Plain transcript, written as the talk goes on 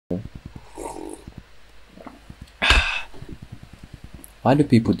Why do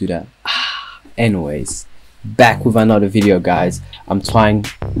people do that? Anyways, back with another video, guys. I'm trying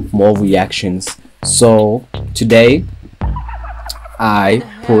more reactions. So today I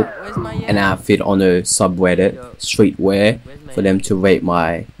put an outfit on a subreddit, streetwear, for them to rate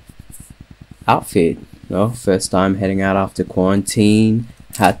my outfit. You know, first time heading out after quarantine,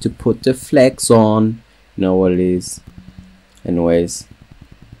 had to put the flex on. You know what it is. Anyways,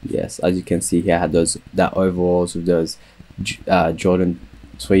 yes, as you can see here, I had that overalls with those Jordan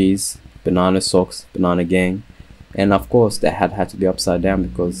 3s, banana socks, banana gang, and of course the hat had to be upside down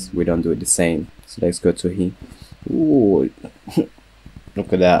because we don't do it the same. So let's go to here. Ooh,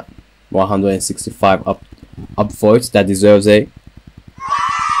 look at that, 165 up votes. That deserves a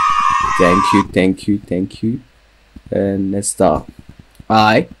thank you. And let's start.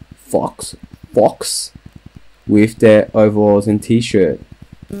 Fox with the overalls and t-shirt.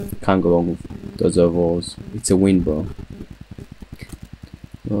 Can't go wrong with those overalls. It's a win, bro.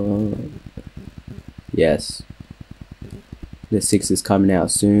 Yes, the 6 is coming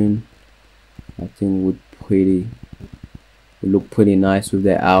out soon. I think would look pretty nice with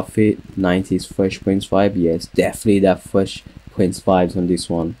their outfit. 90s Fresh Prince vibe. Yes, definitely that Fresh Prince vibes on this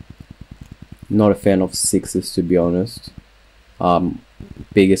one. Not a fan of 6s, to be honest.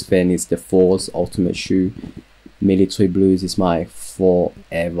 Biggest fan is the 4s, ultimate shoe. Military blues is my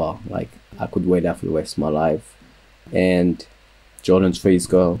forever. Like, I could wear that for the rest of my life. And Jordan 3s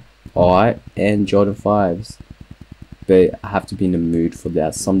go alright, and Jordan 5s, but I have to be in the mood for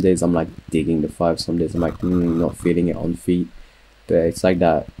that. Some days I'm like digging the 5, some days I'm like not feeling it on feet, but it's like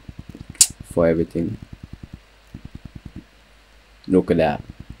that for everything. Look at that.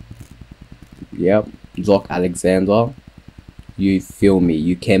 Yep, Zoc Alexander, you feel me,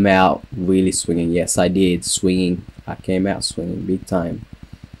 you came out really swinging. Yes, I did, swinging. I came out swinging big time.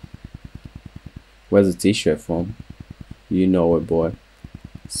 Where's the t-shirt from? You know it, boy.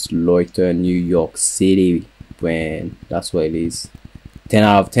 Loiter, New York City brand. That's what it is. 10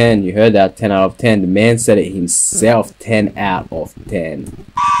 out of 10. You heard that? 10 out of 10. The man said it himself. 10 out of 10.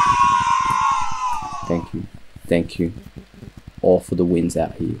 Thank you. All for the wins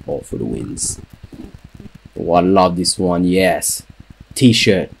out here. All for the wins. Oh, I love this one. Yes.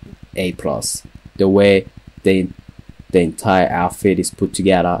 T-shirt. A+. The way the entire outfit is put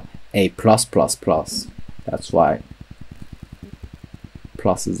together. A+++. That's right.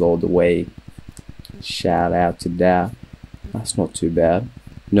 Pluses all the way. Shout out to that. That's not too bad.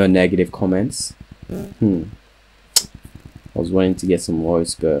 No negative comments. I was wanting to get some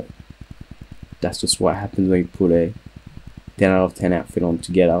voice, but that's just what happens when you put a 10 out of 10 outfit on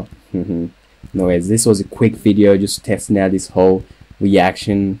together. Anyways, this was a quick video just testing out this whole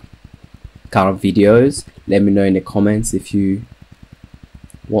reaction kind of videos. Let me know in the comments if you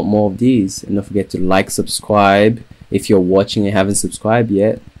want more of these, and don't forget to like, subscribe. If you're watching and haven't subscribed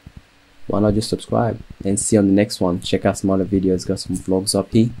yet, why not just subscribe? And see you on the next one. Check out some other videos, got some vlogs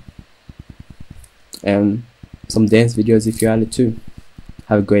up here, and some dance videos if you're at it too.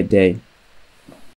 Have a great day.